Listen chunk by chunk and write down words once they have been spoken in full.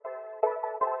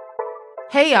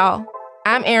Hey y'all,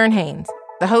 I'm Erin Haynes,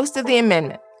 the host of The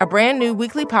Amendment, a brand new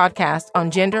weekly podcast on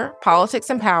gender, politics,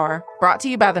 and power, brought to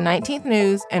you by the 19th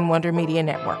News and Wonder Media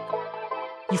Network.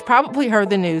 You've probably heard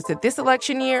the news that this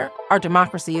election year, our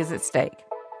democracy is at stake.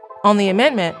 On The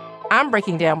Amendment, I'm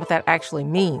breaking down what that actually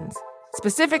means,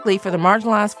 specifically for the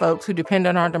marginalized folks who depend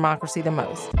on our democracy the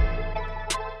most.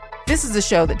 This is a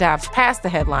show that dives past the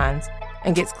headlines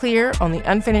and gets clear on the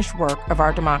unfinished work of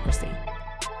our democracy.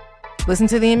 Listen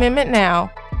to The Amendment now,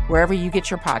 wherever you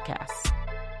get your podcasts.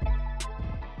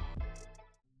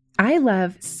 I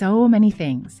love so many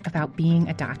things about being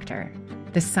a doctor.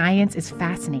 The science is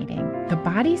fascinating. The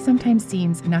body sometimes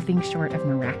seems nothing short of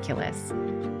miraculous.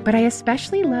 But I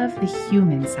especially love the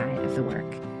human side of the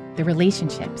work, the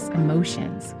relationships,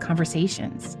 emotions,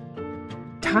 conversations.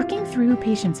 Talking through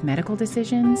patients' medical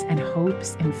decisions and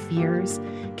hopes and fears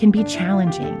can be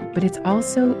challenging, but it's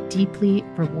also deeply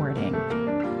rewarding.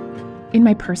 In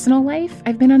my personal life,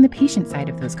 I've been on the patient side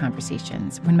of those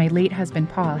conversations when my late husband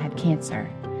Paul had cancer.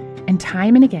 And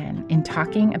time and again, in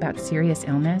talking about serious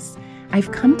illness,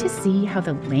 I've come to see how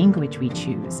the language we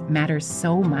choose matters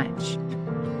so much.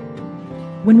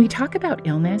 When we talk about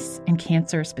illness and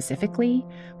cancer specifically,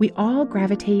 we all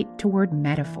gravitate toward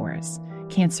metaphors.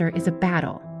 Cancer is a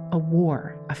battle, a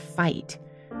war, a fight.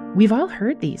 We've all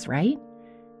heard these, right?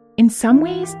 In some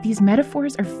ways, these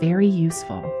metaphors are very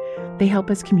useful. They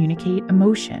help us communicate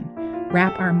emotion,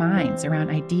 wrap our minds around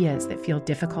ideas that feel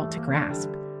difficult to grasp,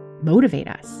 motivate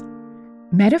us.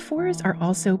 Metaphors are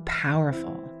also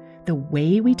powerful. The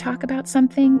way we talk about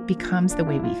something becomes the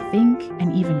way we think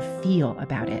and even feel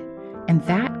about it, and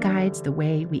that guides the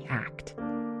way we act.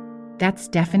 That's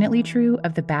definitely true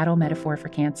of the battle metaphor for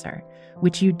cancer,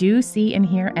 which you do see and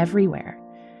hear everywhere.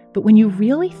 But when you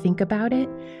really think about it,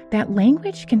 that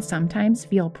language can sometimes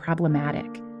feel problematic,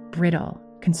 brittle,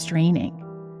 constraining.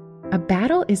 A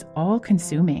battle is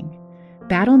all-consuming.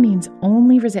 Battle means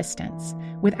only resistance,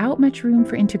 without much room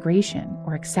for integration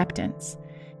or acceptance.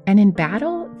 And in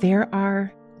battle, there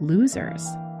are losers.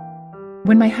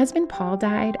 When my husband Paul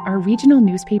died, our regional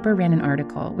newspaper ran an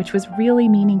article, which was really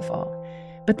meaningful.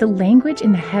 But the language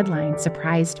in the headline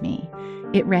surprised me.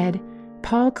 It read,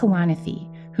 "Paul Kalanithi,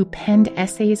 who penned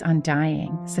essays on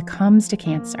dying, succumbs to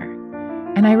cancer."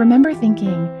 And I remember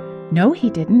thinking, no, he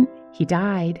didn't. He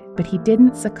died, but he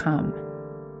didn't succumb.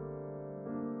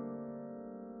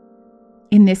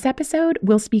 In this episode,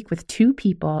 we'll speak with two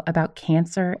people about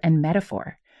cancer and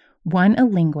metaphor. One a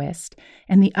linguist,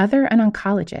 and the other an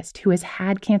oncologist who has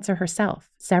had cancer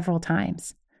herself several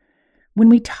times. When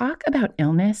we talk about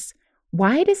illness,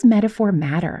 why does metaphor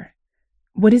matter?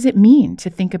 What does it mean to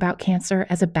think about cancer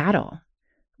as a battle?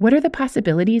 What are the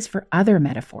possibilities for other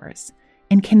metaphors?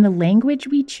 And can the language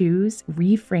we choose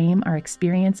reframe our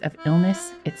experience of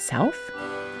illness itself?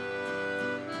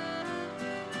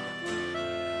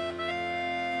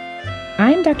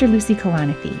 I'm Dr. Lucy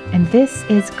Kalanithi, and this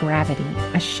is Gravity,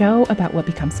 a show about what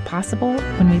becomes possible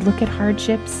when we look at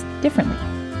hardships differently.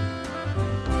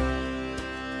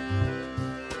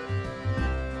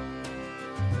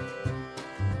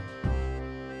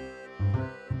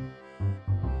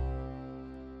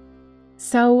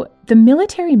 So, the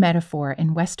military metaphor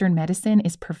in Western medicine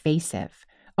is pervasive,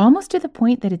 almost to the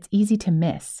point that it's easy to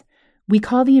miss. We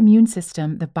call the immune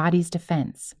system the body's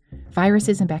defense.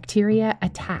 Viruses and bacteria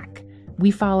attack.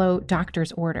 We follow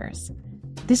doctors' orders.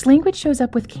 This language shows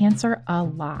up with cancer a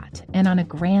lot and on a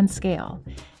grand scale.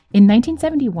 In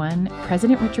 1971,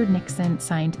 President Richard Nixon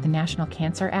signed the National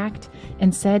Cancer Act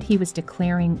and said he was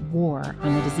declaring war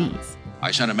on the disease.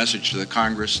 I sent a message to the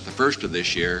Congress, the first of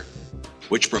this year,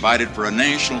 which provided for a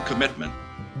national commitment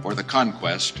for the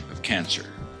conquest of cancer,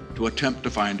 to attempt to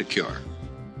find a cure.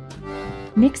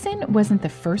 Nixon wasn't the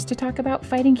first to talk about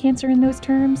fighting cancer in those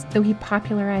terms, though he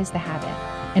popularized the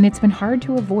habit, and it's been hard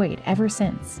to avoid ever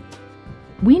since.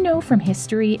 We know from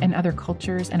history and other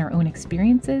cultures and our own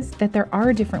experiences that there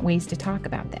are different ways to talk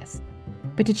about this.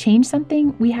 But to change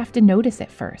something, we have to notice it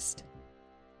first.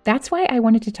 That's why I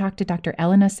wanted to talk to Dr.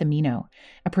 Elena Semino,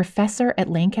 a professor at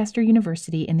Lancaster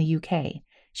University in the UK.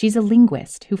 She's a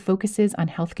linguist who focuses on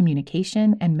health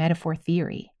communication and metaphor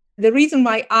theory. The reason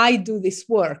why I do this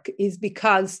work is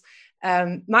because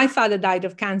my father died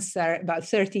of cancer about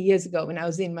 30 years ago when I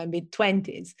was in my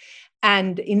mid-20s.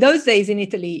 And in those days in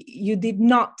Italy, you did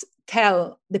not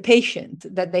tell the patient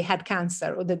that they had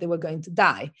cancer or that they were going to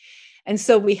die. And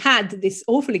so we had this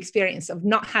awful experience of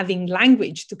not having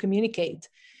language to communicate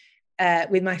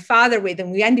with my father with,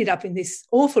 and we ended up in this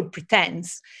awful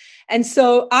pretense. And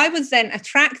so I was then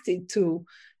attracted to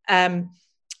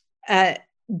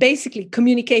basically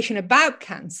communication about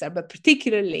cancer, but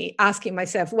particularly asking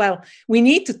myself, well, we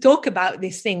need to talk about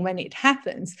this thing when it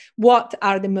happens. What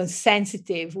are the most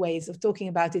sensitive ways of talking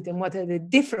about it, and what are the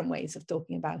different ways of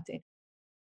talking about it?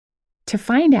 To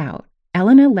find out,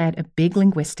 Elena led a big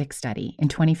linguistic study in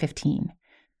 2015.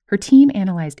 Her team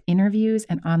analyzed interviews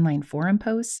and online forum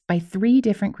posts by 3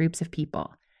 different groups of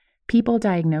people: people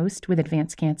diagnosed with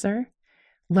advanced cancer,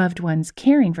 loved ones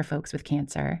caring for folks with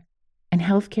cancer, and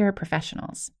healthcare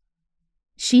professionals.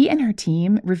 She and her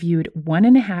team reviewed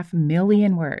 1.5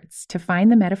 million words to find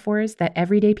the metaphors that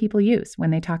everyday people use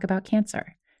when they talk about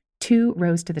cancer. 2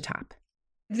 rose to the top.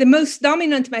 The most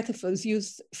dominant metaphors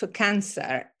used for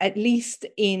cancer, at least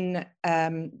in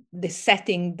the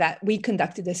setting that we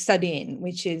conducted a study in,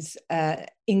 which is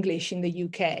English in the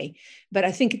UK, but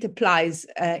I think it applies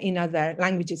in other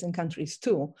languages and countries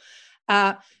too,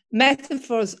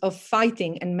 metaphors of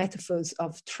fighting and metaphors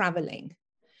of traveling.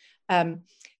 The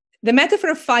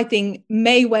metaphor of fighting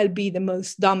may well be the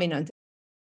most dominant.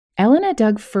 Elena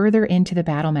dug further into the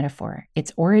battle metaphor,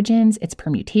 its origins, its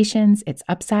permutations, its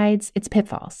upsides, its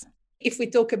pitfalls. If we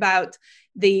talk about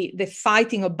the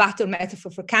fighting or battle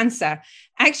metaphor for cancer,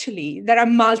 actually, there are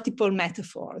multiple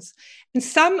metaphors. And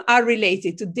some are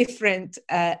related to different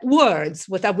words,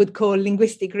 what I would call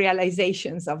linguistic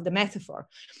realizations of the metaphor.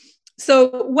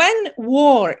 So when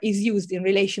war is used in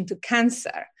relation to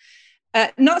cancer,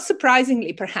 not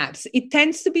surprisingly, perhaps, it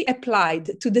tends to be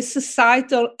applied to the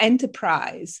societal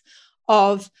enterprise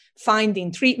of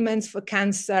finding treatments for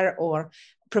cancer or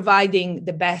providing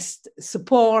the best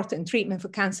support and treatment for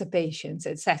cancer patients,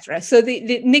 etc. So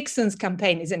the Nixon's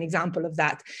campaign is an example of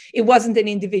that. It wasn't an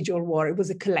individual war, it was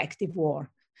a collective war.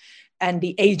 And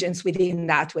the agents within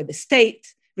that were the state,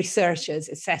 researchers,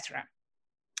 etc.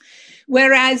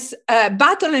 Whereas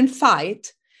battle and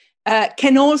fight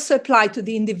can also apply to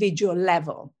the individual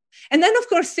level. And then, of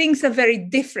course, things are very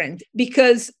different,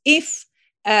 because if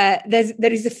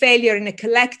there is a failure in a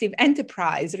collective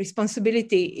enterprise,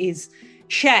 responsibility is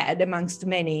shared amongst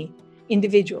many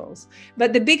individuals.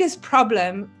 But the biggest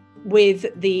problem with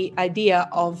the idea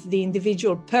of the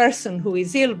individual person who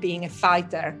is ill being a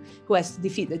fighter who has to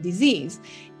defeat the disease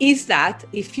is that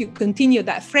if you continue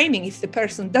that framing, if the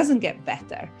person doesn't get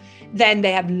better, then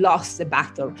they have lost the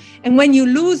battle. And when you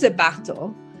lose a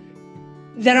battle,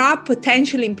 there are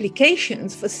potential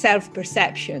implications for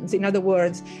self-perceptions. In other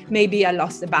words, maybe I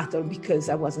lost the battle because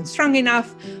I wasn't strong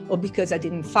enough or because I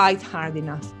didn't fight hard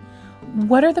enough.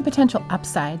 What are the potential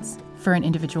upsides for an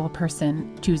individual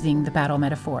person choosing the battle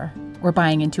metaphor or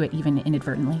buying into it even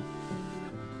inadvertently?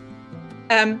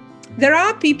 There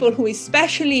are people who,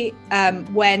 especially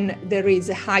when there is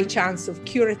a high chance of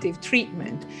curative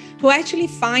treatment, who actually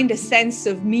find a sense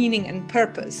of meaning and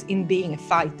purpose in being a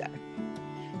fighter.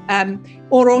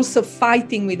 Or also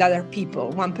fighting with other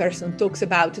people. One person talks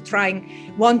about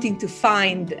wanting to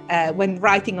find, when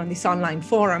writing on this online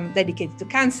forum dedicated to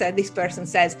cancer, this person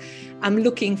says, I'm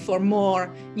looking for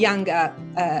more younger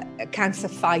cancer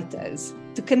fighters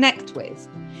to connect with.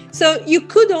 So you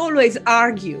could always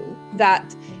argue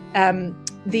that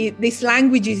this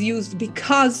language is used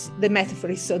because the metaphor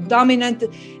is so dominant.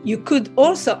 You could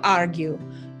also argue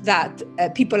that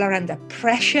people are under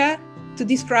pressure to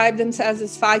describe themselves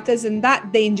as fighters, and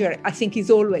that danger, I think,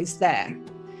 is always there.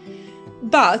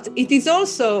 But it is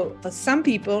also, for some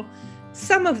people,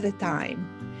 some of the time,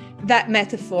 that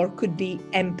metaphor could be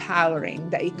empowering,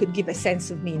 that it could give a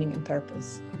sense of meaning and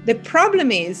purpose. The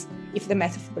problem is if the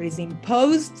metaphor is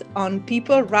imposed on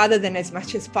people rather than as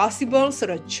much as possible, sort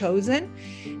of chosen,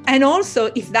 and also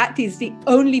if that is the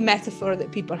only metaphor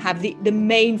that people have, the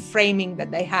main framing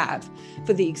that they have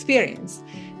for the experience,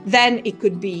 then it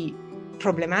could be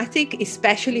problematic,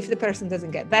 especially if the person doesn't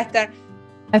get better.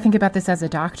 I think about this as a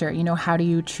doctor. How do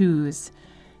you choose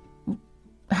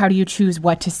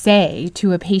what to say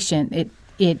to a patient?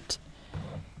 The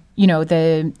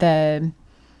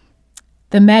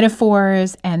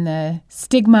metaphors and the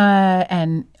stigma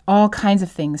and all kinds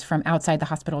of things from outside the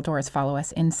hospital doors follow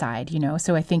us inside,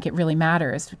 So I think it really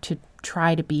matters to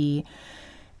try to be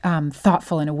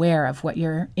thoughtful and aware of what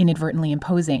you're inadvertently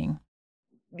imposing.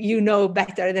 You know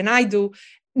better than I do,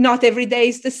 not every day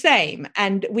is the same.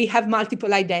 And we have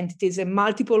multiple identities and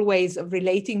multiple ways of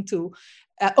relating to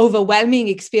overwhelming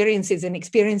experiences and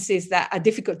experiences that are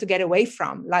difficult to get away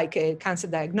from, like a cancer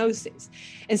diagnosis.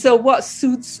 And so what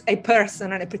suits a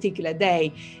person on a particular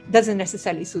day doesn't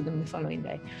necessarily suit them the following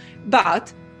day.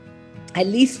 But at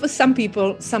least for some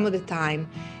people, some of the time,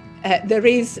 there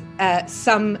is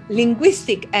some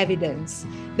linguistic evidence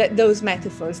that those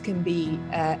metaphors can be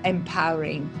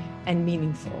empowering and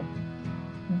meaningful.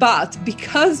 But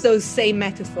because those same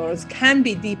metaphors can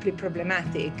be deeply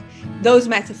problematic, those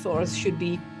metaphors should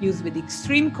be used with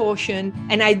extreme caution,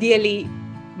 and ideally,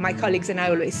 my colleagues and I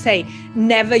always say,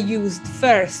 never used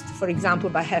first, for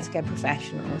example, by healthcare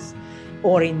professionals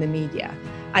or in the media.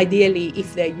 Ideally,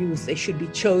 if they're used, they should be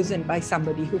chosen by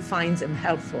somebody who finds them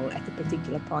helpful at a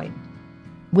particular point.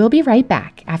 We'll be right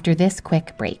back after this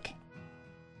quick break.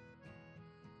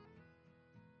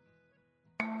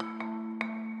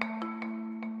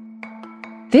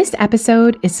 This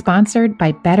episode is sponsored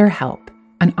by BetterHelp,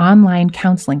 an online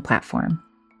counseling platform.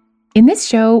 In this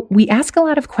show, we ask a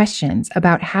lot of questions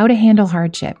about how to handle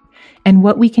hardship and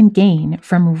what we can gain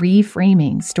from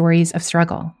reframing stories of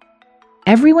struggle.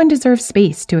 Everyone deserves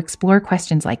space to explore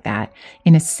questions like that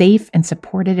in a safe and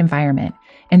supported environment,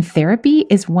 and therapy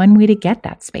is one way to get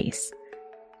that space.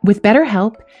 With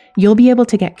BetterHelp, you'll be able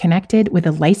to get connected with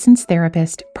a licensed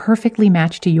therapist perfectly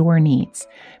matched to your needs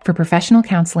for professional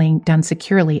counseling done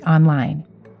securely online.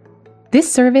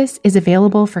 This service is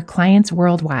available for clients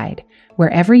worldwide,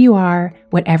 wherever you are,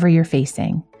 whatever you're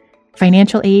facing.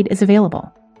 Financial aid is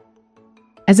available.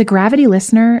 As a Gravity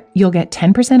listener, you'll get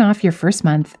 10% off your first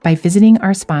month by visiting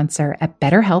our sponsor at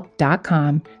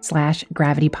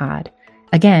betterhelp.com/gravitypod.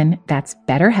 Again, that's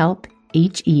BetterHelp,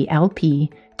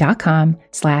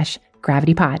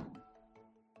 HELP.com/gravitypod.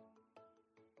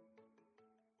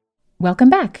 Welcome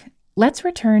back. Let's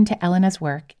return to Elena's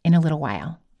work in a little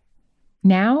while.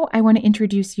 Now, I want to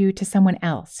introduce you to someone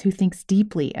else who thinks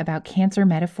deeply about cancer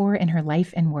metaphor in her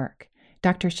life and work,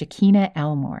 Dr. Shekinah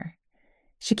Elmore.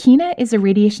 Shekinah is a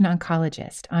radiation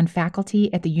oncologist on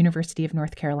faculty at the University of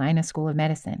North Carolina School of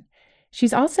Medicine.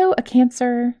 She's also a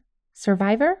cancer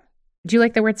survivor. Do you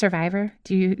like the word survivor?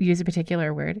 Do you use a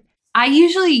particular word? I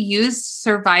usually use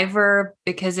survivor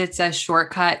because it's a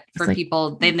shortcut for like,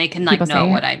 people. Then they can like know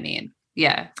what I mean.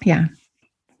 Yeah. Yeah.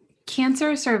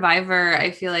 Cancer survivor,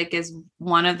 I feel like, is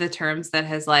one of the terms that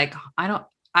has like,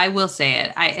 I will say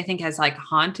it. I think has like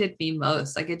haunted me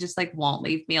most. Like it just like won't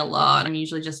leave me alone. I'm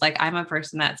usually just like, I'm a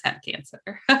person that's had cancer.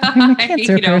 I'm a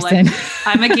cancer person. Like,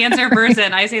 I'm a cancer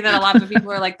person. I say that a lot, but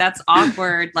people are like, that's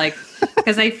awkward. Like,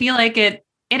 cause I feel like it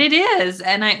is.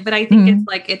 But I think it's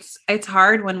like, it's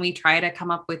hard when we try to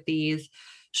come up with these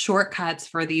shortcuts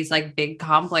for these like big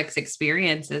complex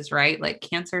experiences, right? Like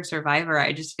cancer survivor,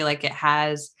 I just feel like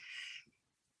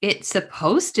it's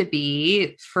supposed to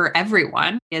be for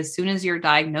everyone. As soon as you're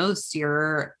diagnosed,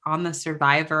 you're on the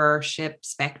survivorship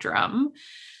spectrum.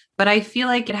 But I feel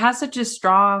like it has such a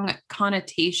strong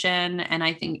connotation and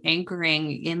I think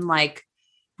anchoring in like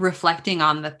reflecting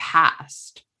on the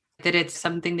past, that it's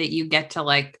something that you get to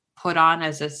like put on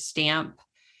as a stamp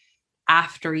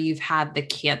after you've had the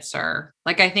cancer.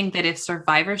 Like, I think that if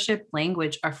survivorship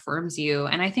language affirms you,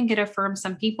 and I think it affirms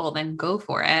some people, then go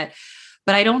for it.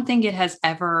 But I don't think it has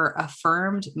ever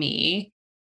affirmed me.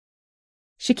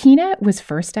 Shekinah was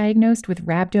first diagnosed with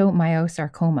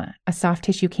rhabdomyosarcoma, a soft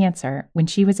tissue cancer, when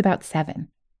she was about 7.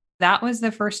 That was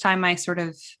the first time I sort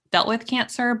of dealt with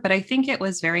cancer, but I think it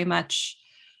was very much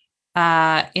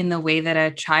in the way that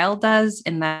a child does,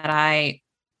 in that I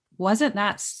wasn't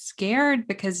that scared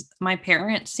because my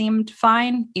parents seemed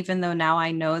fine, even though now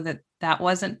I know that that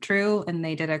wasn't true. And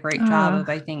they did a great job of,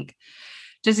 I think,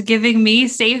 just giving me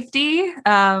safety.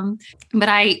 But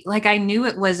I knew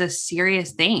it was a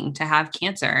serious thing to have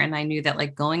cancer. And I knew that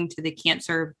like going to the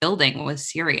cancer building was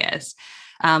serious.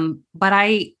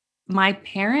 But my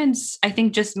parents, I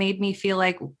think, just made me feel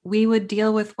like we would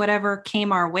deal with whatever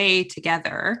came our way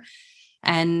together.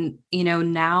 And, you know,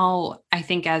 now I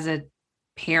think as a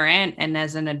parent and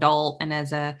as an adult and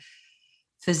as a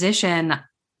physician,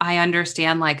 I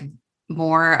understand like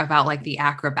more about like the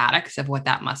acrobatics of what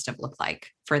that must have looked like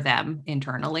for them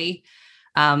internally.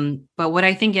 But what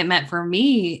I think it meant for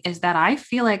me is that I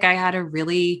feel like I had a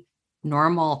really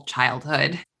normal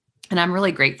childhood, and I'm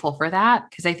really grateful for that,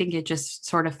 because I think it just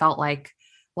sort of felt like,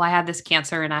 well, I had this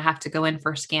cancer and I have to go in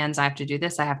for scans. I have to do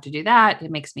this. I have to do that. It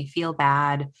makes me feel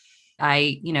bad.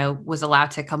 I, was allowed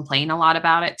to complain a lot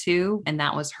about it too. And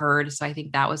that was heard. So I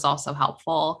think that was also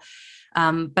helpful.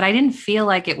 But I didn't feel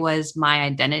like it was my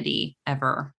identity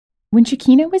ever. When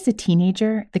Shekinah was a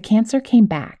teenager, the cancer came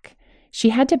back. She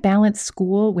had to balance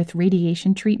school with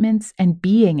radiation treatments and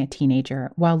being a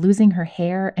teenager while losing her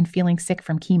hair and feeling sick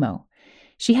from chemo.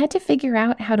 She had to figure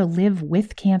out how to live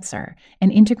with cancer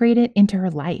and integrate it into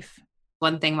her life.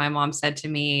 One thing my mom said to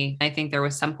me, I think there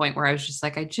was some point where I was just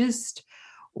like, I just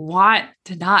want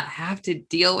to not have to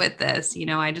deal with this.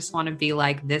 I just want to be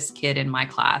like this kid in my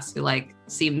class who like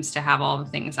seems to have all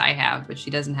the things I have, but she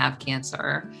doesn't have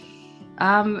cancer.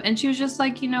 And she was just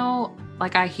like,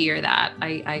 like, I hear that.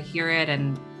 I hear it.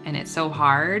 And and it's so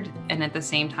hard. And at the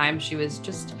same time, she was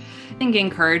just, I think,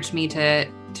 encouraged me to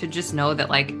just know that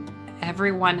like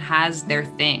everyone has their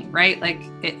thing, right? Like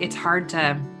it's hard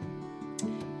to,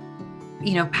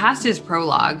 past is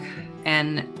prologue,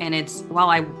 and it's, while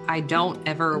I don't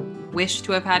ever wish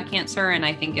to have had cancer, and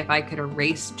I think if I could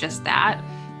erase just that,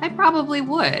 I probably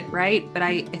would, right? But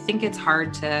I think it's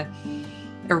hard to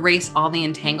erase all the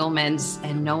entanglements,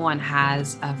 and no one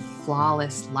has a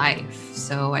flawless life.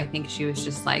 So I think she was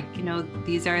just like,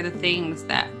 these are the things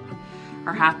that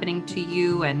are happening to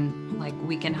you, and like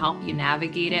we can help you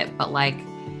navigate it. But like,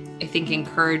 I think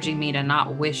encouraging me to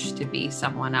not wish to be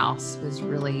someone else was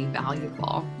really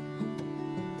valuable.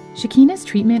 Shekinah's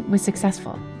treatment was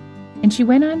successful, and she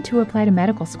went on to apply to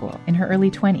medical school in her early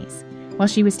 20s, while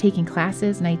she was taking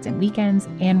classes nights and weekends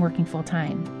and working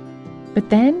full-time. But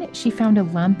then she found a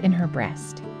lump in her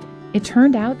breast. It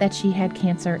turned out that she had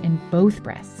cancer in both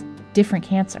breasts, different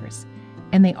cancers,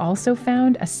 and they also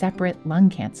found a separate lung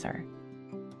cancer.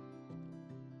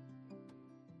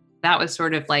 That was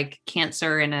sort of like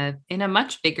cancer in a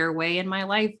much bigger way in my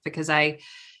life, because I,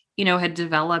 had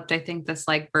developed, I think, this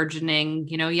like burgeoning,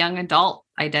 young adult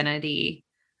identity.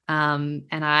 And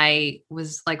I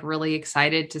was like really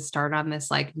excited to start on this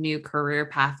like new career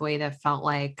pathway that felt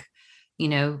like,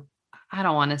 I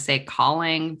don't want to say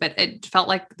calling, but it felt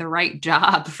like the right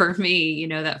job for me,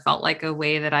 that felt like a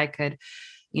way that I could,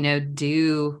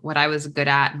 do what I was good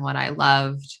at and what I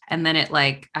loved. And then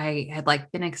I had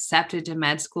like been accepted to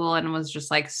med school and was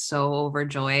just like so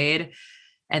overjoyed.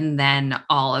 And then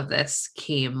all of this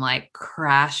came like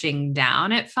crashing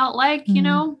down. It felt like,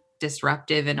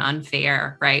 disruptive and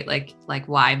unfair, right? Like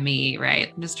why me,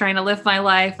 right? I'm just trying to live my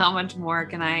life. How much more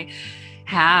can I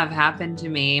have happen to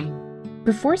me?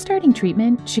 Before starting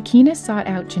treatment, Shekinah sought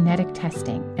out genetic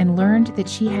testing and learned that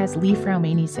she has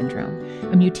Li-Fraumeni syndrome,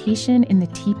 a mutation in the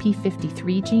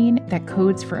TP53 gene that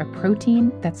codes for a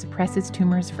protein that suppresses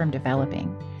tumors from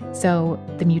developing. So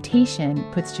the mutation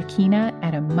puts Shekinah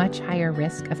at a much higher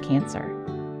risk of cancer.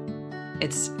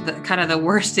 It's kind of the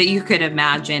worst that you could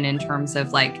imagine in terms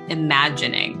of like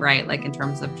imagining, right? Like in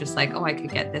terms of just like, oh, I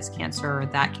could get this cancer or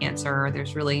that cancer, or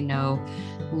there's really no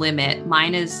limit.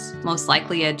 Mine is most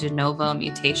likely a de novo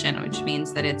mutation, which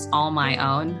means that it's all my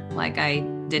own. Like I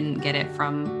didn't get it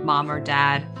from mom or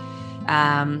dad.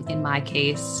 In my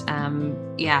case,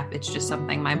 it's just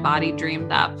something my body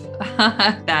dreamed up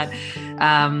that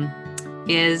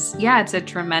it's a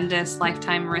tremendous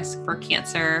lifetime risk for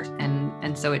cancer.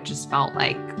 And so it just felt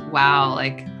like, wow,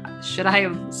 like, should I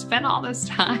have spent all this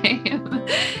time,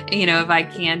 if I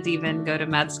can't even go to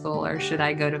med school, or should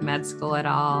I go to med school at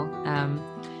all?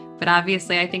 But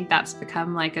obviously I think that's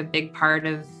become like a big part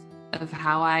of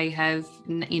how I have,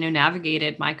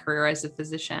 navigated my career as a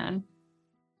physician.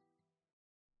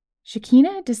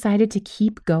 Shekinah decided to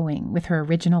keep going with her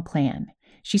original plan.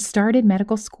 She started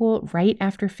medical school right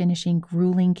after finishing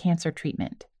grueling cancer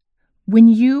treatment. When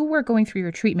you were going through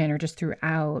your treatment, or just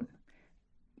throughout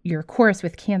your course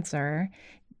with cancer,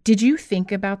 did you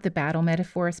think about the battle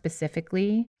metaphor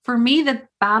specifically? For me, the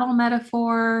battle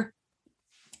metaphor,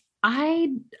 I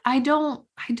don't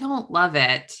love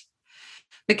it,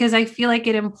 because I feel like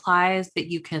it implies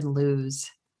that you can lose.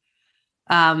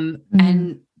 And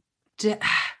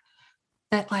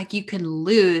that like you can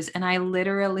lose. And I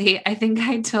think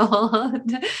I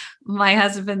told my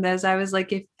husband this. I was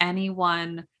like, if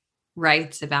anyone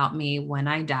writes about me when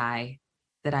I die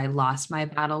that I lost my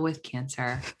battle with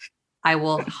cancer, I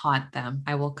will haunt them.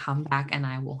 I will come back and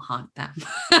I will haunt them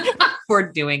for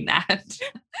doing that.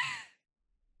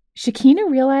 Shekinah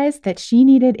realized that she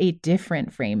needed a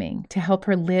different framing to help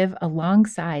her live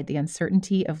alongside the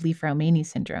uncertainty of Li-Fraumeni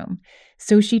syndrome.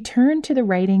 So she turned to the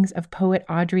writings of poet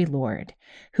Audre Lorde,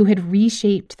 who had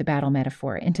reshaped the battle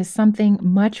metaphor into something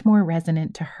much more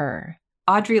resonant to her.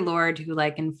 Audre Lorde, who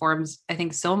like informs, I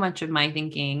think, so much of my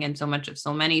thinking and so much of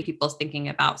so many people's thinking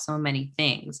about so many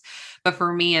things. But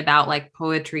for me, about like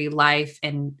poetry, life,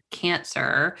 and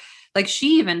cancer, like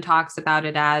she even talks about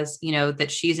it as,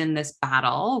 that she's in this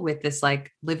battle with this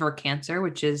like liver cancer,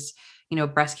 which is,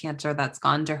 breast cancer that's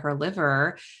gone to her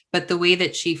liver. But the way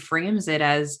that she frames it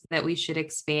as that we should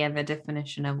expand the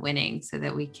definition of winning so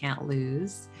that we can't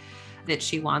lose, that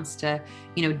she wants to,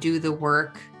 do the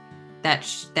work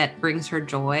that brings her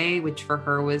joy, which for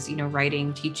her was,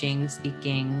 writing, teaching,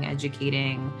 speaking,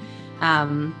 educating,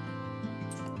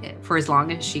 for as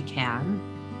long as she can.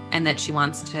 And that she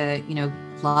wants to,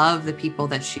 love the people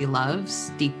that she loves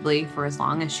deeply for as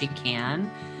long as she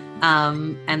can.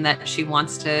 And that she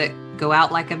wants to go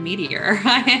out like a meteor.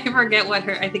 I forget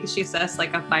I think she says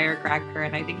like a firecracker,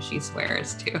 and I think she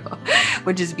swears too,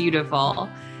 which is beautiful.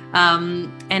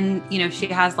 And, she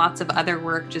has lots of other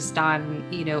work just on,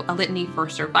 a litany for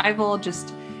survival,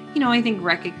 just, I think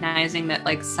recognizing that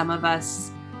like some of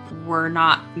us were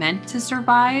not meant to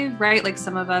survive, right? Like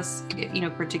some of us,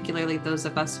 particularly those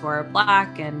of us who are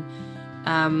Black and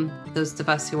those of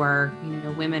us who are,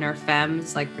 women or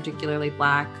femmes, like particularly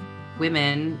Black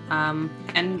women,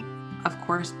 and of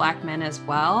course, Black men as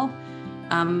well,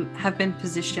 have been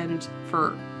positioned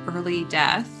for early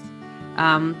death,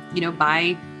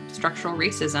 by structural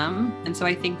racism. And so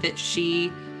I think that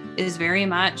she is very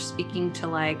much speaking to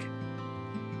like,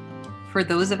 for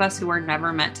those of us who are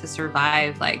never meant to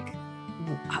survive, like,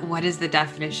 what is the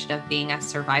definition of being a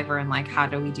survivor? And like, how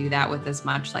do we do that with as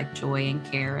much like joy and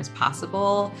care as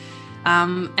possible?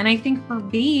 And I think for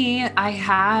me, I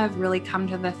have really come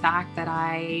to the fact that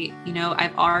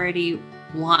I've already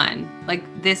won. Like,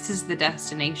 this is the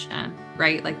destination,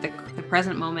 right? Like the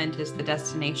present moment is the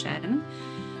destination.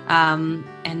 And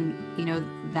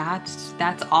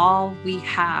that's all we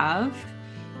have.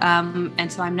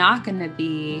 And so I'm not going to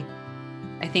be,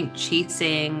 I think,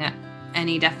 chasing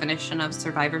any definition of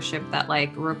survivorship that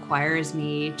like requires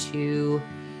me to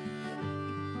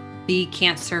be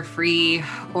cancer free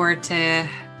or to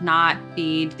not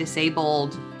be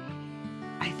disabled.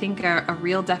 I think a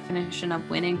real definition of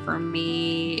winning for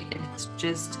me is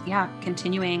just,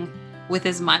 continuing with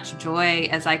as much joy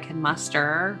as I can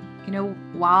muster,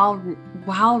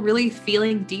 while really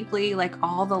feeling deeply like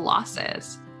all the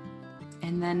losses.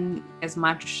 And then as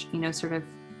much, sort of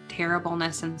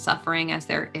terribleness and suffering as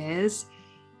there is,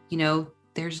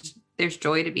 there's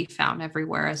joy to be found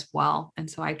everywhere as well. And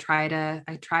so I try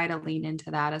to lean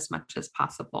into that as much as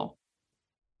possible.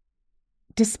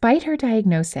 Despite her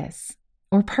diagnosis,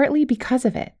 or partly because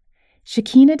of it,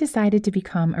 Shekinah decided to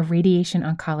become a radiation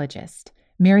oncologist,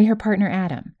 marry her partner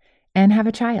Adam, and have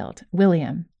a child,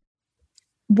 William.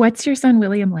 What's your son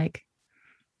William like?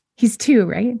 He's 2,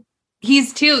 right?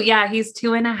 He's 2. Yeah, he's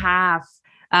 2.5.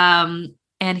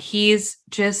 And he's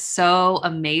just so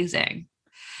amazing.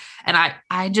 And I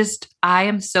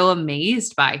am so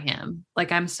amazed by him.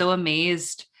 Like, I'm so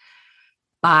amazed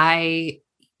by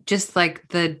just like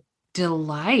the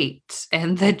delight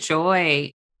and the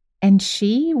joy. And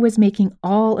she was making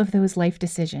all of those life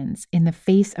decisions in the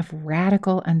face of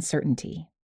radical uncertainty.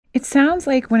 It sounds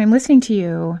like when I'm listening to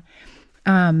you,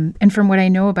 and from what I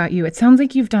know about you, it sounds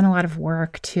like you've done a lot of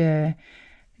work to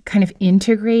kind of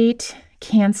integrate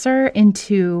cancer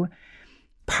into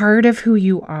part of who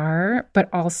you are, but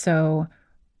also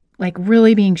like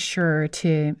really being sure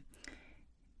to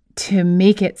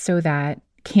make it so that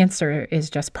cancer is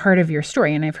just part of your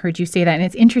story. And I've heard you say that. And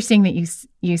it's interesting that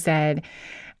you said,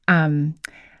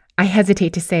 I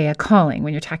hesitate to say a calling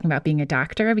when you're talking about being a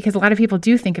doctor, because a lot of people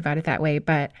do think about it that way.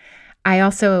 But I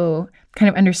also kind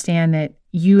of understand that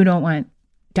you don't want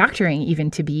doctoring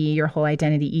even to be your whole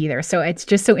identity either. So it's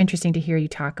just so interesting to hear you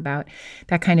talk about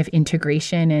that kind of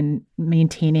integration and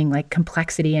maintaining like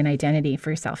complexity and identity for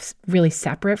yourself, really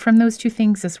separate from those two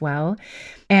things as well.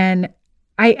 And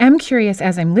I am curious,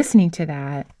 as I'm listening to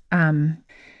that,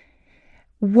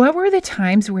 what were the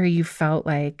times where you felt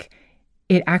like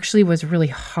it actually was really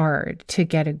hard to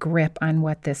get a grip on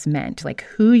what this meant, like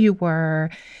who you were,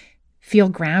 feel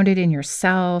grounded in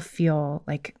yourself, feel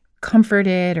like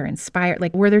comforted or inspired?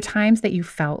 Like, were there times that you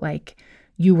felt like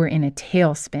you were in a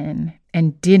tailspin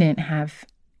and didn't have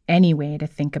any way to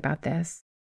think about this?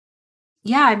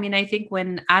 Yeah. I mean, I think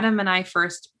when Adam and I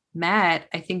first met,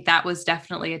 I think that was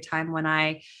definitely a time when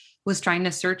I was trying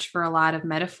to search for a lot of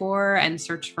metaphor and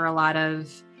search for a lot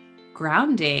of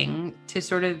grounding to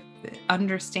sort of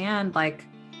understand like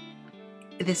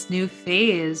this new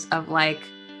phase of like,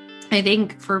 I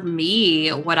think for me,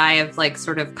 what I have like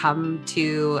sort of come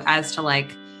to as to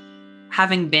like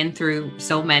having been through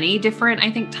so many different, I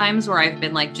think, times where I've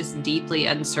been like just deeply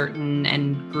uncertain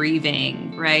and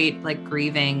grieving, right? Like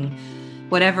grieving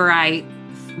whatever I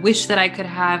wish that I could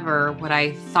have or what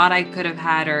I thought I could have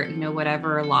had or,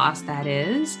 whatever loss that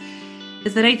is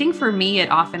that I think for me, it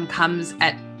often comes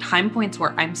at time points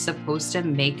where I'm supposed to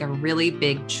make a really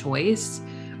big choice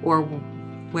or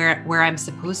where I'm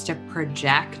supposed to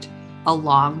project a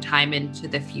long time into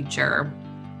the future.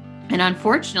 And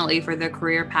unfortunately for the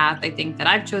career path, I think that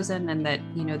I've chosen and that,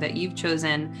 that you've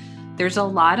chosen, there's a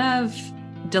lot of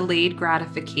delayed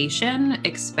gratification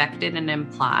expected and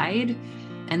implied.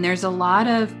 And there's a lot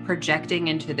of projecting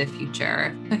into the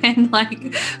future. And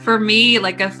like, for me,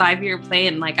 like a 5-year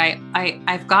plan, like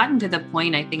I've gotten to the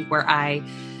point, I think, where I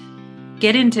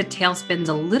get into tailspins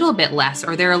a little bit less,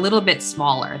 or they're a little bit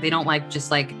smaller. They don't like just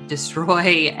like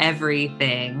destroy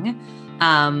everything.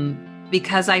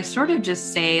 Because I sort of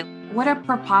just say, what a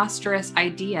preposterous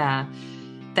idea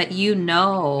that you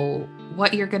know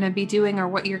what you're going to be doing or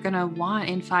what you're going to want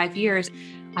in 5 years.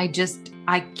 I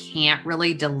can't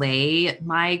really delay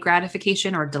my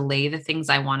gratification or delay the things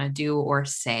I want to do or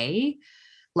say.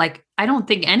 Like, I don't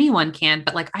think anyone can,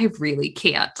 but like, I really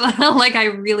can't. Like, I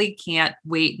really can't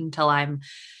wait until I'm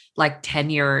like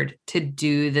tenured to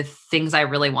do the things I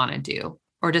really want to do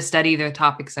or to study the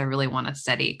topics I really want to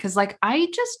study. Cause like, I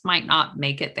just might not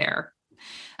make it there.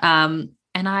 And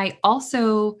I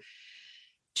also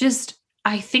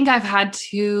I think I've had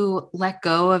to let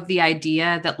go of the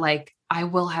idea that like, I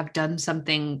will have done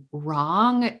something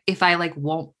wrong if I like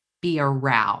won't be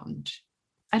around.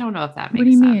 I don't know if that makes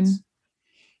sense. What do you mean?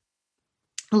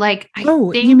 Like,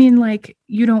 you mean like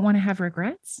you don't want to have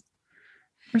regrets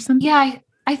or something? Yeah,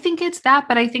 I think it's that,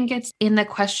 but I think it's in the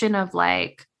question of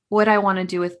like, what I want to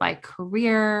do with my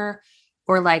career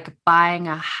or like buying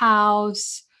a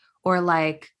house or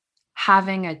like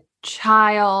having a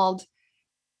child,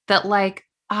 that like,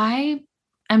 I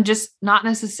am just not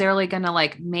necessarily going to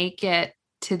like make it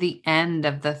to the end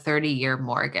of the 30-year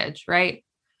mortgage, right?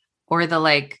 Or the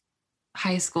like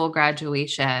high school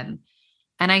graduation.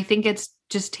 And I think it's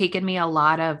just taken me a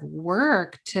lot of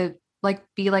work to like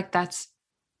be like, that's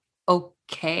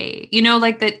okay. You know,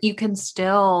 like that you can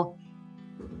still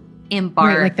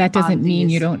embark. Right, like that doesn't mean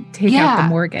you don't take out the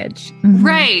mortgage. Mm-hmm.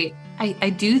 Right.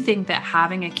 I do think that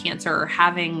having a cancer or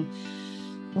having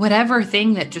whatever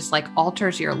thing that just like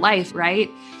alters your life, right?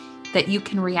 That you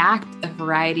can react a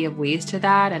variety of ways to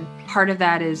that. And part of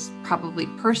that is probably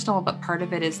personal, but part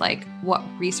of it is like what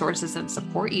resources and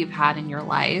support you've had in your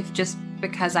life. Just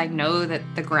because I know that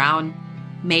the ground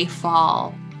may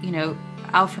fall,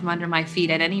 out from under my feet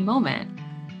at any moment.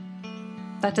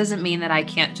 That doesn't mean that I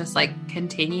can't just like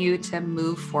continue to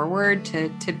move forward to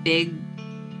big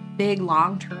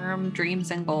long-term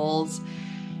dreams and goals.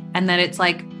 And that it's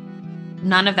like,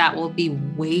 none of that will be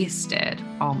wasted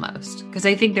almost. Because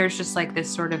I think there's just like this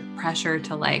sort of pressure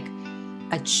to like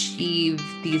achieve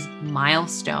these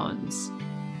milestones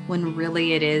when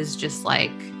really it is just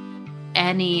like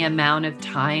any amount of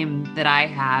time that I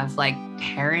have like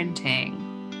parenting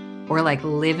or like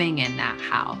living in that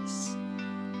house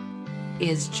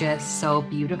is just so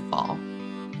beautiful.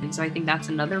 And so I think that's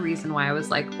another reason why I was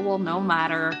like, well, no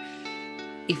matter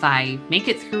if I make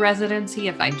it through residency,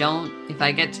 if I don't, if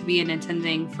I get to be an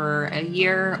attending for a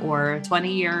year or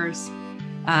 20 years,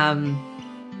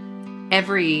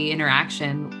 every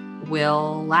interaction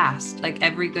will last. Like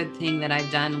every good thing that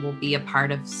I've done will be a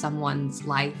part of someone's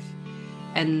life.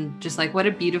 And just like, what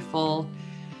a beautiful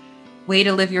way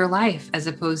to live your life, as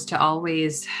opposed to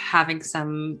always having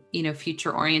some,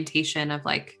 future orientation of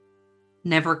like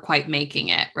never quite making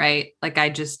it, right? Like I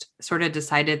just sort of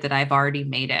decided that I've already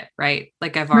made it, right?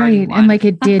 Like I've already won. And like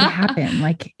it did happen.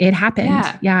 Like it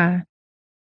happened. Yeah.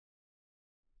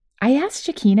 I asked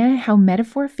Shekinah how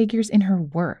metaphor figures in her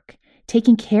work,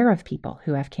 taking care of people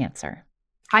who have cancer.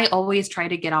 I always try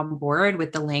to get on board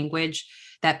with the language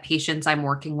that patients I'm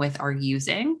working with are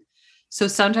using. So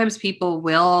sometimes people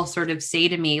will sort of say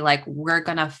to me, like, we're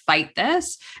going to fight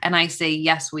this. And I say,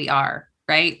 yes, we are.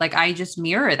 Right? Like I just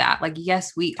mirror that. Like,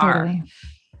 yes, we are.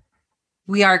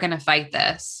 We are going to fight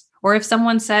this. Or if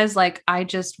someone says like, I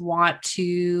just want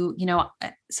to,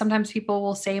 sometimes people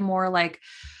will say more like,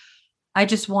 I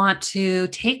just want to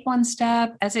take one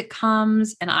step as it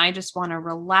comes. And I just want to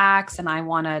relax. And I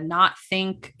want to not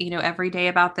think, every day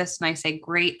about this. And I say,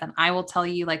 great. And I will tell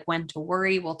you like when to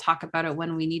worry. We'll talk about it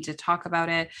when we need to talk about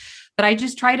it. But I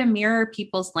just try to mirror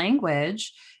people's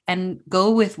language and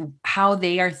go with how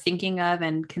they are thinking of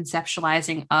and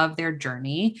conceptualizing of their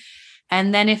journey.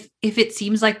 And then if it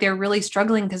seems like they're really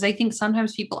struggling, because I think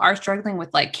sometimes people are struggling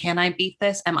with like, can I beat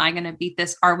this? Am I going to beat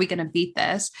this? Are we going to beat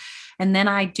this? And then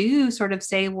I do sort of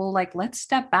say, well, like, let's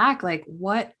step back. Like,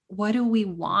 what do we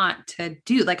want to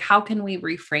do? Like, how can we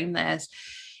reframe this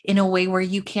in a way where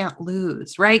you can't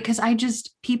lose? Right. Because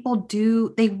people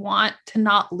they want to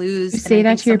not lose. You say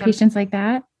that to your patients like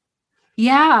that?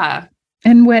 Yeah.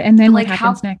 And then what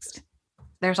happens next?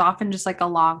 There's often just like a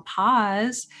long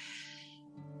pause.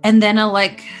 And then a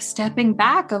like stepping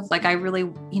back of like, I really,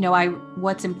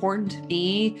 what's important to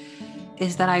me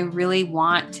is that I really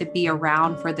want to be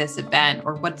around for this event,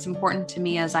 or what's important to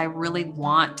me is I really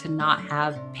want to not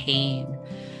have pain,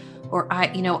 or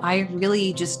I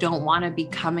really just don't want to be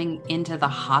coming into the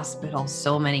hospital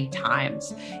so many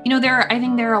times. I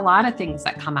think there are a lot of things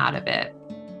that come out of it.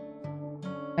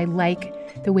 I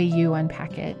like the way you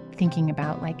unpack it, thinking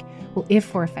about like, well,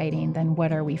 if we're fighting, then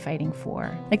what are we fighting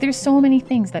for? Like there's so many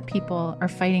things that people are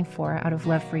fighting for out of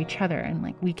love for each other. And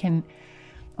like we can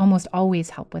almost always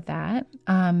help with that.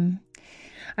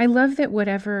 I love that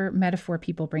whatever metaphor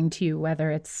people bring to you,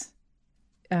 whether it's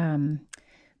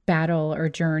battle or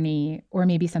journey or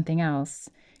maybe something else,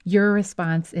 your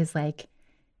response is like,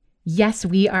 yes,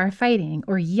 we are fighting,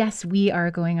 or yes, we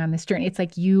are going on this journey. It's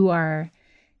like you are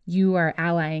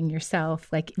allying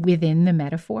yourself like within the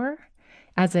metaphor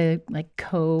as a like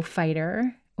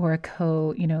co-fighter or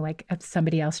a like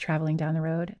somebody else traveling down the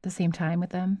road at the same time with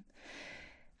them.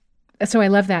 So I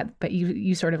love that, but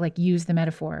you sort of like use the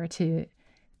metaphor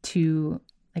to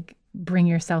like bring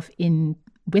yourself in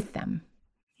with them.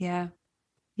 Yeah.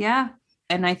 Yeah.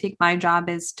 And I think my job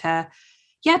is to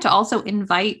also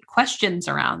invite questions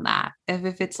around that.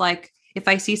 If it's like, if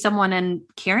I see someone and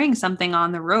carrying something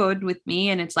on the road with me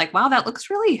and it's like, wow, that looks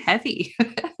really heavy.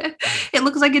 It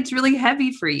looks like it's really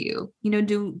heavy for you.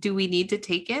 Do we need to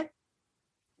take it?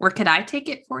 Or could I take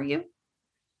it for you?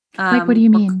 Like, what do you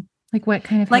mean? Like what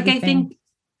kind of like, heavy thing?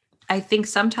 I think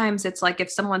sometimes it's like if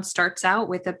someone starts out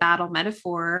with a battle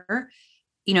metaphor,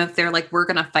 if they're like, we're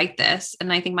going to fight this.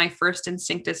 And I think my first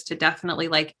instinct is to definitely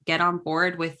like get on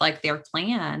board with like their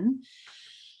plan.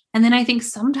 And then I think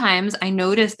sometimes I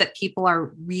notice that people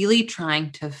are really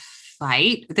trying to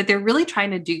fight, that they're really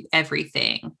trying to do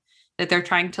everything, that they're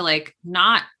trying to like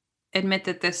not admit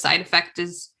that this side effect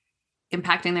is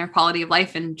impacting their quality of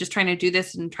life and just trying to do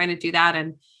this and trying to do that.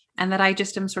 And that I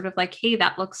just am sort of like, hey,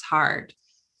 that looks hard.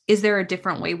 Is there a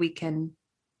different way we can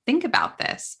think about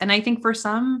this? And I think for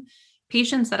some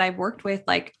patients that I've worked with,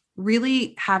 like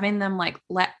really having them like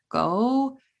let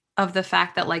go of the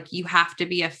fact that like you have to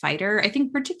be a fighter. I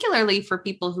think particularly for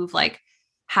people who've like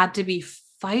had to be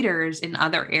fighters in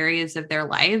other areas of their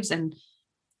lives and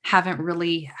haven't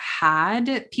really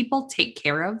had people take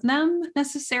care of them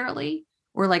necessarily,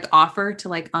 or like offer to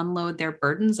like unload their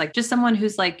burdens. Like just someone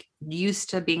who's like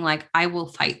used to being like, I will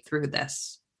fight through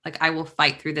this. Like, I will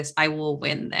fight through this. I will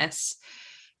win this.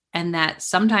 And that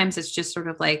sometimes it's just sort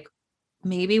of like,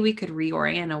 maybe we could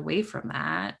reorient away from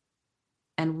that.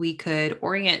 And we could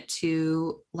orient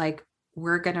to like,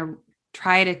 we're going to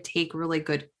try to take really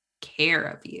good care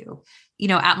of you.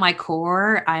 At my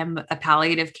core, I'm a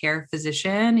palliative care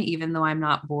physician, even though I'm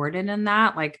not boarded in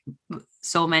that. Like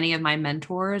so many of my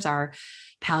mentors are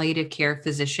palliative care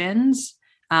physicians.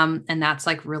 And that's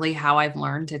like really how I've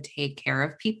learned to take care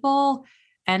of people.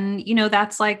 And,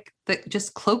 that's like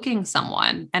just cloaking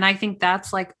someone. And I think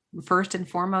that's like first and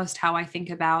foremost how I think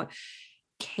about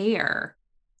care.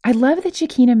 I love that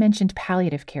Shekinah mentioned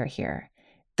palliative care here.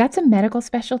 That's a medical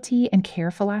specialty and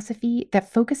care philosophy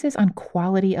that focuses on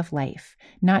quality of life,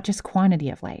 not just quantity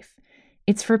of life.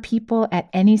 It's for people at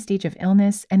any stage of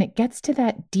illness, and it gets to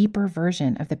that deeper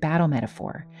version of the battle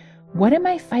metaphor. What am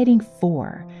I fighting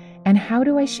for? And how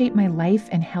do I shape my life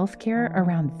and healthcare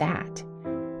around that?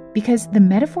 Because the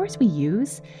metaphors we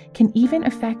use can even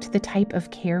affect the type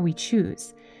of care we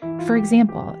choose. For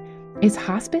example, is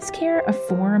hospice care a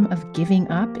form of giving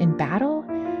up in battle?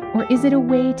 Or is it a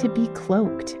way to be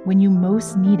cloaked when you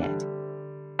most need it?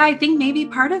 I think maybe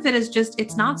part of it is just,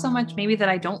 it's not so much maybe that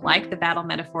I don't like the battle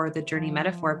metaphor or the journey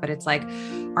metaphor, but it's like,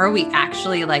 are we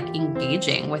actually like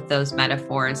engaging with those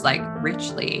metaphors like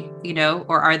richly,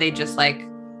 or are they just like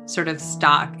sort of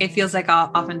stock? It feels like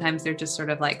oftentimes they're just sort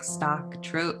of like stock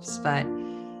tropes, but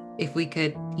if we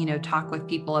could, talk with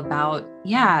people about,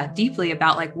 deeply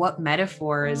about like what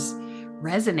metaphors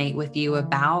resonate with you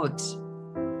about,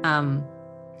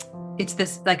 it's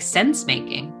this like sense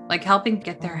making, like helping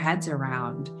get their heads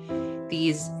around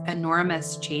these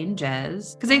enormous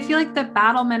changes. Because I feel like the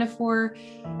battle metaphor,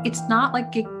 it's not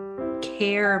like a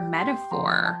care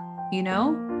metaphor,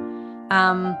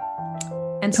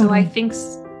 and so I think,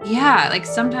 like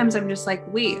sometimes I'm just like,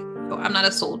 wait, I'm not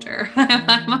a soldier.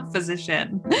 I'm a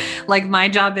physician. Like my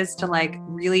job is to like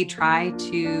really try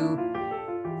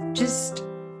to just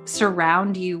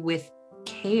surround you with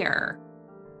care.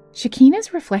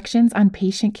 Shekinah's reflections on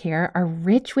patient care are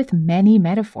rich with many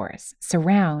metaphors: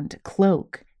 surround,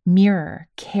 cloak, mirror,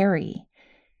 carry.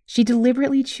 She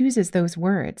deliberately chooses those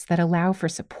words that allow for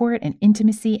support and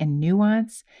intimacy and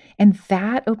nuance, and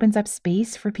that opens up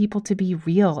space for people to be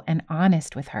real and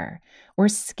honest with her, or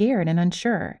scared and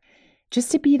unsure,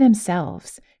 just to be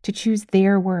themselves, to choose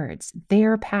their words,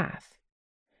 their path.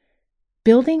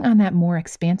 Building on that more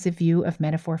expansive view of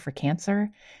metaphor for cancer,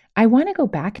 I want to go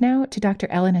back now to Dr.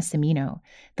 Elena Semino,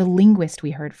 the linguist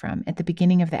we heard from at the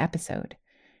beginning of the episode.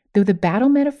 Though the battle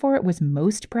metaphor was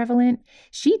most prevalent,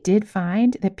 she did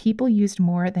find that people used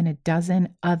more than a dozen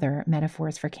other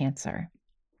metaphors for cancer.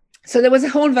 So there was a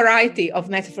whole variety of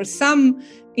metaphors. Some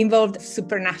involved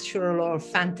supernatural or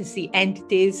fantasy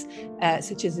entities,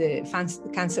 such as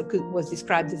cancer was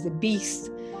described as a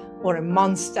beast or a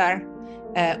monster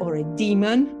or a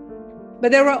demon.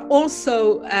 But there are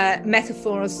also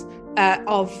metaphors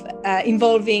of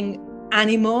involving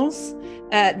animals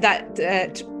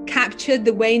that captured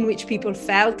the way in which people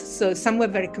felt. So some were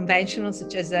very conventional,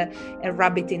 such as a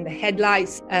rabbit in the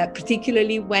headlights,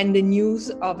 particularly when the news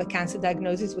of a cancer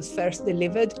diagnosis was first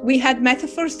delivered. We had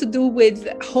metaphors to do with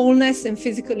wholeness and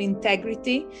physical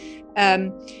integrity,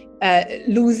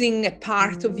 losing a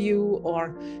part of you,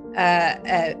 or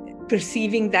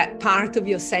perceiving that part of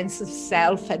your sense of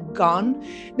self had gone.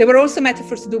 There were also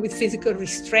metaphors to do with physical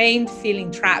restraint,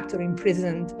 feeling trapped or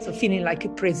imprisoned, so feeling like a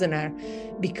prisoner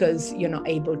because you're not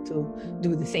able to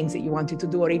do the things that you wanted to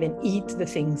do or even eat the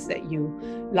things that you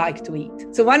like to eat.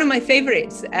 So one of my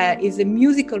favorites is a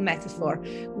musical metaphor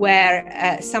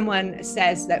where someone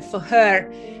says that for her,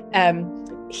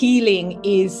 healing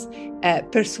is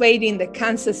persuading the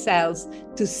cancer cells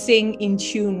to sing in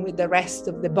tune with the rest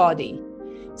of the body.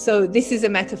 So this is a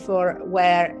metaphor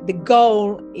where the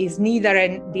goal is neither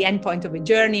the end point of a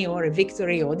journey or a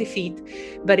victory or defeat,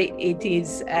 but it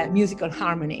is musical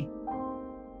harmony.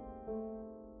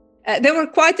 There were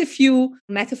quite a few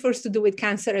metaphors to do with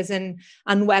cancer as an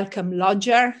unwelcome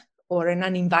lodger or an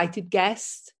uninvited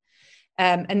guest.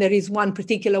 And there is one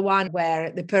particular one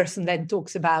where the person then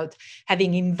talks about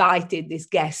having invited this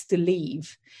guest to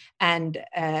leave. And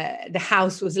the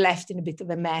house was left in a bit of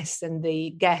a mess, and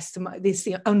the guest, this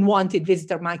unwanted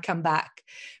visitor, might come back.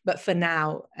 But for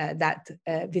now, that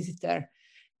visitor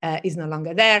is no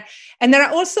longer there. And there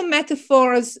are also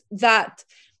metaphors that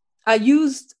are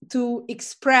used to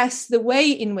express the way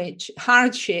in which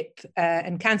hardship,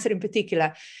 and cancer in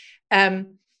particular,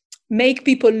 make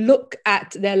people look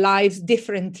at their lives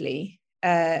differently,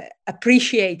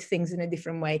 appreciate things in a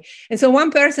different way. And so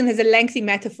one person has a lengthy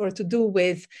metaphor to do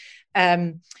with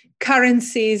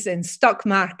currencies and stock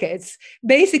markets,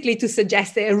 basically to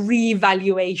suggest a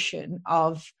reevaluation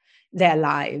of their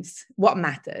lives, what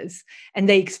matters. And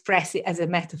they express it as a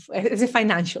metaphor, as a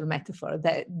financial metaphor,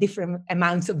 that different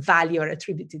amounts of value are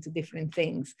attributed to different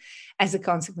things as a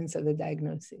consequence of the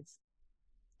diagnosis.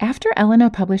 After Elena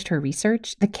published her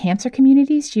research, the cancer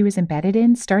communities she was embedded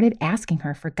in started asking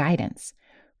her for guidance.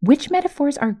 Which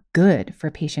metaphors are good for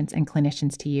patients and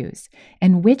clinicians to use,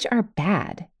 and which are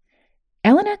bad?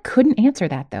 Elena couldn't answer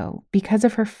that, though, because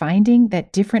of her finding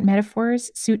that different metaphors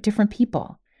suit different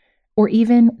people, or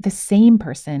even the same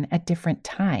person at different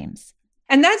times.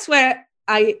 And that's where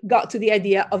I got to the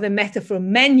idea of a metaphor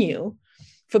menu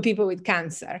for people with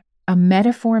cancer. A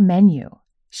metaphor menu.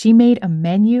 She made a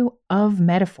menu of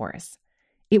metaphors.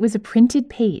 It was a printed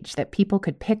page that people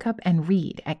could pick up and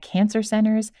read at cancer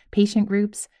centers, patient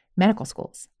groups, medical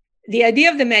schools. The idea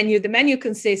of the menu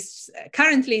consists,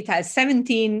 currently it has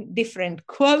 17 different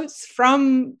quotes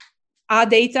from our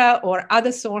data or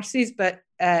other sources, but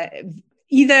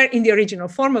either in the original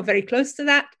form or very close to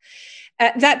that,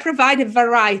 that provide a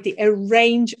variety, a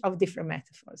range of different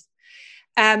metaphors.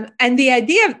 And the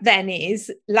idea then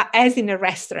is, as in a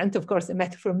restaurant, of course, the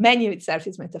metaphor menu itself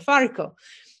is metaphorical,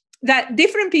 that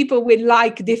different people will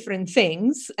like different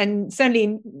things. And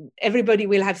certainly everybody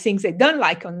will have things they don't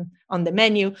like on the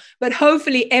menu, but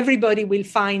hopefully everybody will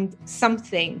find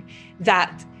something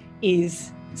that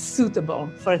is suitable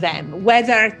for them,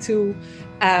 whether to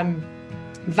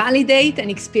validate an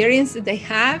experience that they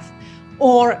have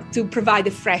or to provide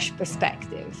a fresh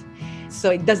perspective. So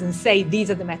it doesn't say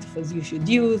these are the metaphors you should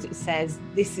use. It says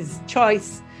this is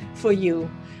choice for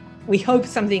you. We hope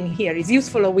something here is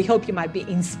useful, or we hope you might be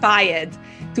inspired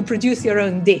to produce your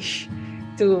own dish,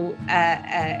 to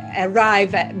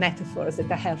arrive at metaphors that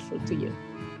are helpful to you.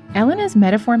 Elena's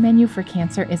metaphor menu for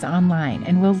cancer is online,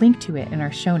 and we'll link to it in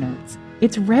our show notes.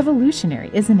 It's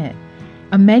revolutionary, isn't it?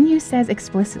 A menu says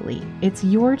explicitly, it's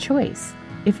your choice.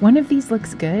 If one of these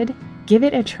looks good, give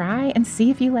it a try and see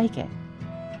if you like it.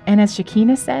 And as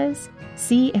Shekinah says,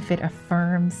 see if it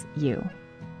affirms you.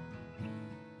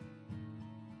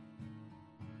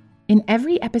 In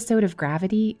every episode of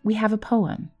Gravity, we have a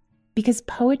poem, because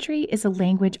poetry is a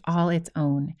language all its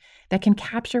own that can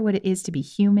capture what it is to be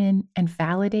human and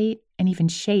validate and even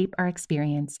shape our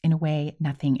experience in a way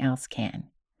nothing else can.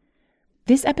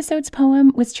 This episode's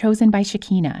poem was chosen by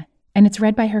Shekinah, and it's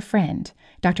read by her friend,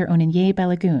 Dr. Onenye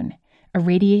Balagoon, a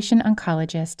radiation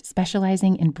oncologist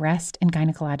specializing in breast and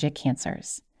gynecologic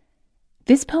cancers.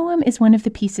 This poem is one of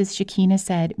the pieces Shekinah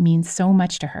said means so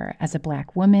much to her as a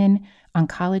Black woman,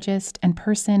 oncologist, and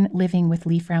person living with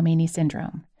Li-Fraumeni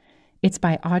syndrome. It's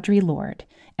by Audre Lorde,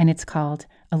 and it's called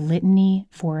A Litany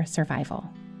for Survival.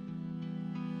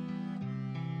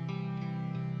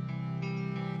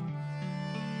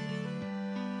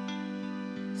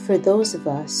 For those of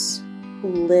us who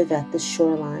live at the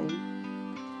shoreline,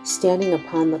 standing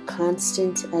upon the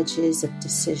constant edges of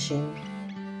decision,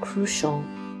 crucial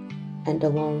and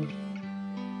alone.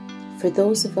 For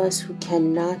those of us who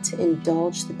cannot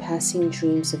indulge the passing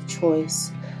dreams of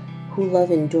choice, who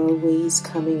love in doorways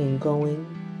coming and going,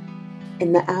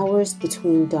 in the hours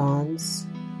between dawns,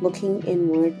 looking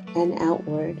inward and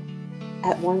outward,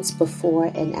 at once before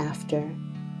and after,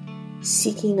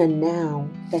 seeking a now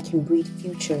that can breed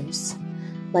futures,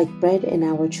 like bread in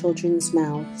our children's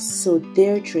mouths, so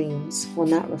their dreams will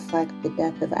not reflect the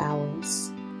death of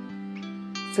ours.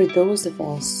 For those of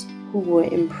us who were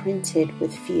imprinted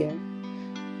with fear,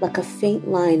 like a faint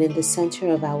line in the center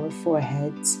of our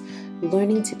foreheads,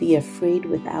 learning to be afraid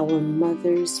with our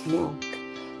mother's milk,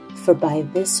 for by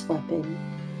this weapon,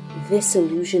 this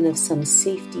illusion of some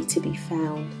safety to be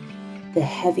found, the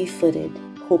heavy-footed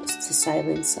hoped to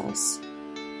silence us.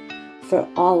 For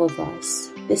all of us,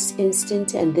 this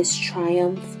instant and this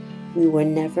triumph, we were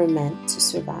never meant to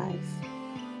survive.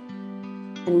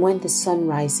 And when the sun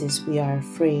rises, we are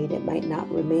afraid it might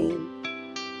not remain.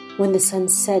 When the sun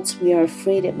sets, we are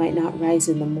afraid it might not rise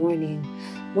in the morning.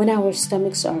 When our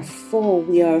stomachs are full,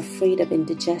 we are afraid of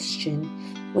indigestion.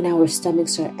 When our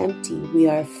stomachs are empty, we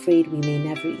are afraid we may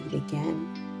never eat again.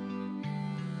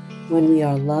 When we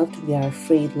are loved, we are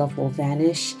afraid love will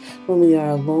vanish. When we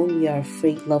are alone, we are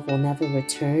afraid love will never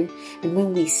return. And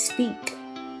when we speak,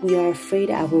 we are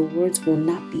afraid our words will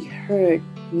not be heard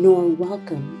nor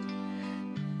welcomed.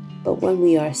 But when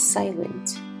we are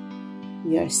silent,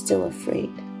 we are still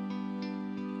afraid.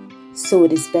 So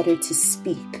it is better to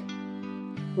speak,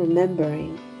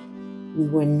 remembering we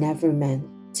were never meant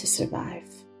to survive.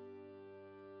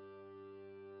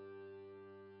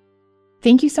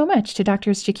 Thank you so much to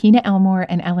Drs. Shekinah Elmore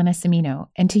and Elena Semino,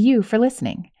 and to you for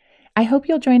listening. I hope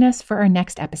you'll join us for our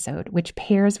next episode, which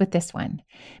pairs with this one,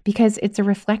 because it's a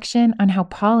reflection on how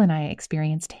Paul and I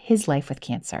experienced his life with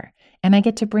cancer, and I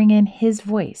get to bring in his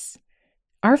voice.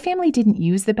 Our family didn't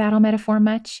use the battle metaphor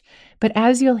much, but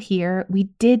as you'll hear, we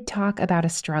did talk about a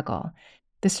struggle,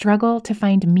 the struggle to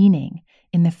find meaning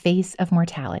in the face of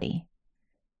mortality.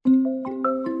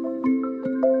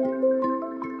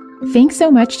 Thanks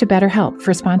so much to BetterHelp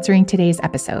for sponsoring today's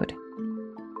episode.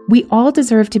 We all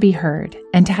deserve to be heard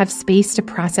and to have space to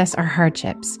process our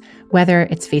hardships, whether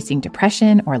it's facing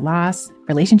depression or loss,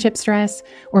 relationship stress,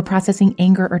 or processing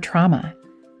anger or trauma.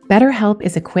 BetterHelp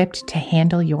is equipped to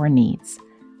handle your needs.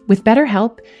 With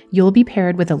BetterHelp, you'll be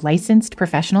paired with a licensed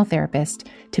professional therapist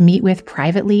to meet with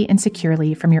privately and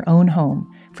securely from your own home,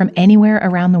 from anywhere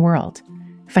around the world.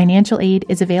 Financial aid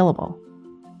is available.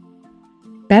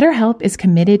 BetterHelp is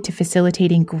committed to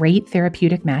facilitating great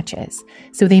therapeutic matches,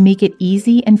 so they make it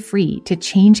easy and free to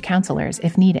change counselors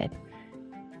if needed.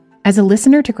 As a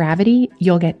listener to Gravity,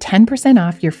 you'll get 10%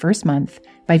 off your first month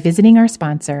by visiting our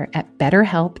sponsor at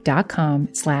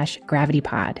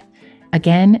betterhelp.com/gravitypod.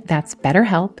 Again, that's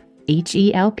BetterHelp,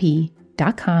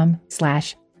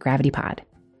 HELP.com/gravitypod.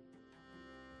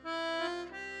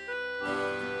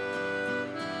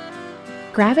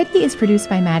 Gravity is produced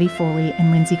by Maddie Foley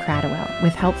and Lindsay Cradwell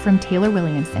with help from Taylor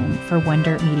Williamson for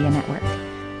Wonder Media Network.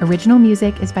 Original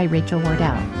music is by Rachel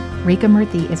Wardell. Rekha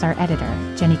Murthy is our editor.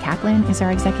 Jenny Kaplan is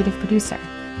our executive producer.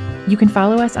 You can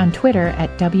follow us on Twitter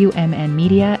at WMN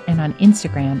Media and on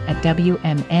Instagram at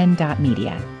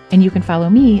WMN.media. And you can follow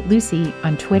me, Lucy,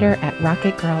 on Twitter at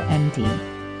RocketGirlMD.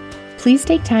 Please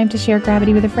take time to share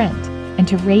Gravity with a friend and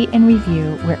to rate and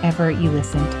review wherever you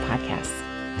listen to podcasts.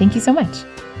 Thank you so much.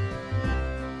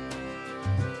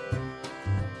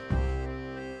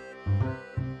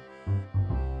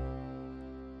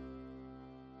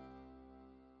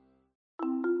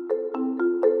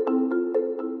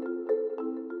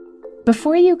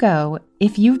 Before you go,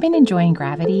 if you've been enjoying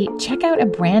Gravity, check out a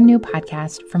brand new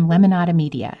podcast from Lemonada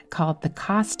Media called The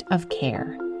Cost of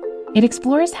Care. It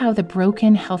explores how the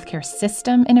broken healthcare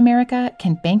system in America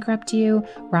can bankrupt you,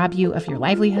 rob you of your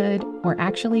livelihood, or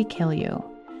actually kill you.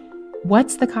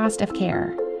 What's the cost of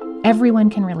care? Everyone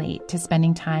can relate to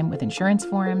spending time with insurance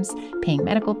forms, paying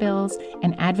medical bills,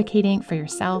 and advocating for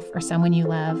yourself or someone you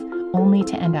love, only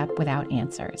to end up without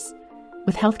answers.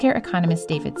 With healthcare economist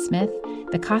David Smith,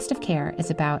 The Cost of Care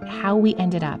is about how we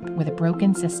ended up with a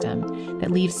broken system that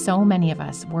leaves so many of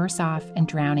us worse off and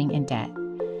drowning in debt.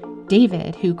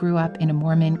 David, who grew up in a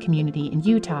Mormon community in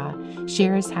Utah,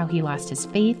 shares how he lost his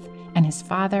faith and his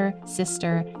father,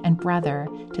 sister, and brother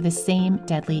to the same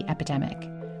deadly epidemic.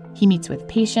 He meets with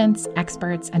patients,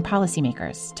 experts, and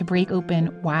policymakers to break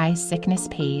open why sickness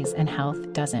pays and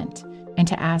health doesn't, and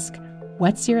to ask,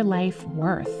 what's your life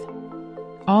worth?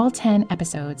 All 10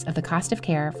 episodes of The Cost of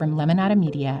Care from Lemonada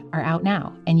Media are out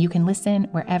now, and you can listen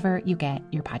wherever you get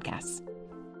your podcasts.